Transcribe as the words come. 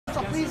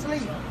Please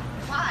leave.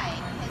 Why?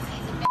 Because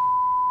he's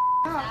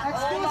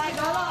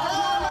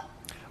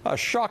a A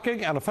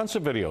shocking and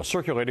offensive video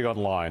circulating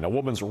online. A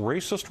woman's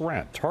racist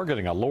rant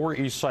targeting a Lower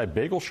East Side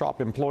bagel shop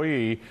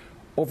employee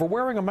over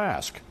wearing a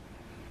mask.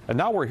 And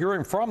now we're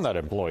hearing from that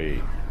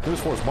employee.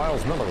 News 4's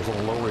Miles Miller is on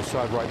the Lower East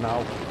Side right now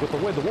with the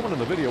way the woman in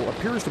the video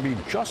appears to be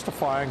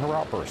justifying her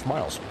outburst.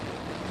 Miles.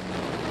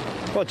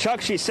 Well,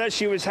 Chuck, she says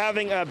she was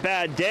having a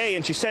bad day,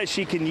 and she says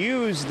she can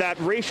use that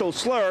racial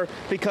slur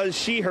because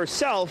she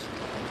herself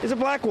is a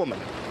black woman.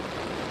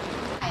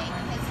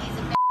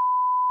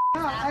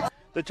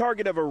 The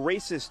target of a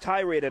racist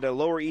tirade at a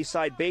Lower East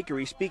Side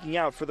bakery speaking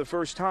out for the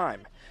first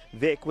time.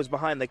 Vic was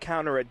behind the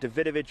counter at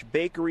Davidovich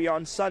Bakery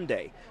on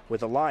Sunday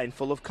with a line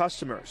full of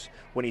customers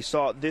when he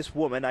saw this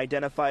woman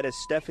identified as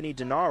Stephanie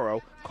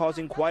Denaro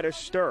causing quite a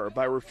stir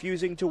by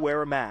refusing to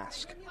wear a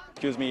mask.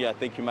 Excuse me, I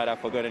think you might have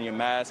forgotten your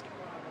mask,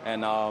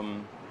 and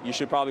you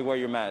should probably wear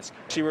your mask.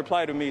 She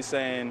replied to me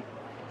saying,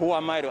 who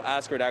am I to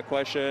ask her that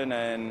question,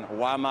 and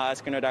why am I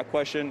asking her that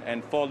question,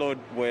 and followed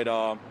with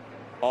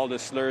all the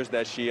slurs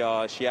that she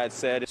had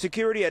said.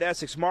 Security at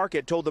Essex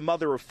Market told the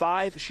mother of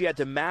 5 she had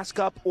to mask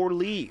up or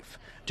leave.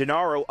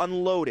 Denaro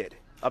unloaded,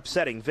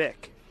 upsetting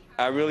Vic.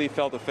 I really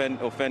felt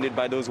offended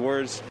by those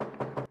words.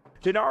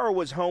 Denaro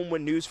was home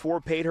when News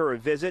 4 paid her a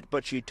visit,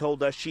 but she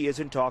told us she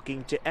isn't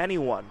talking to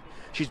anyone.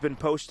 She's been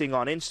posting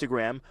on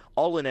Instagram,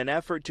 all in an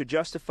effort to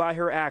justify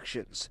her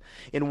actions.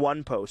 In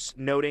one post,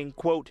 noting,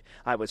 quote,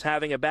 I was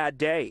having a bad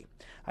day.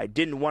 I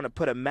didn't want to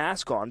put a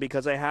mask on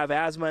because I have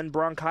asthma and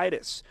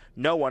bronchitis.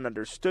 No one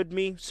understood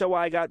me, so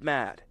I got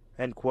mad,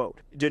 end quote.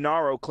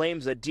 Denaro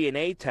claims a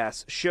DNA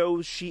test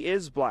shows she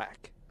is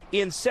black.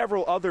 In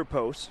several other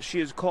posts, she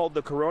has called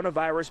the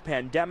coronavirus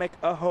pandemic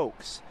a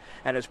hoax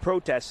and has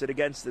protested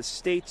against the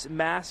state's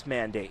mask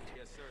mandate.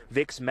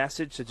 Vic's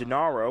message to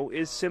Denaro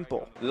is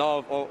simple.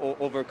 Love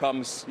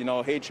overcomes,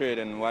 hatred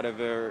and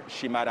whatever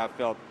she might have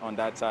felt on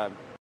that time.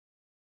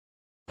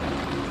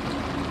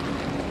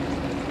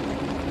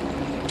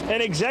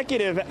 An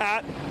executive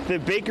at the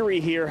bakery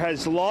here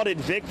has lauded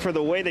Vic for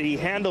the way that he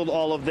handled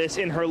all of this.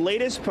 In her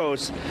latest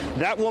post,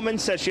 that woman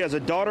says she has a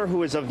daughter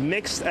who is of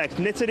mixed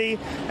ethnicity,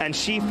 and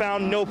she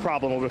found no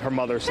problem with what her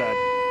mother said.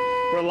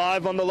 We're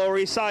live on the Lower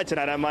East Side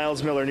tonight. I'm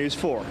Miles Miller, News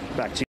 4. Back to you.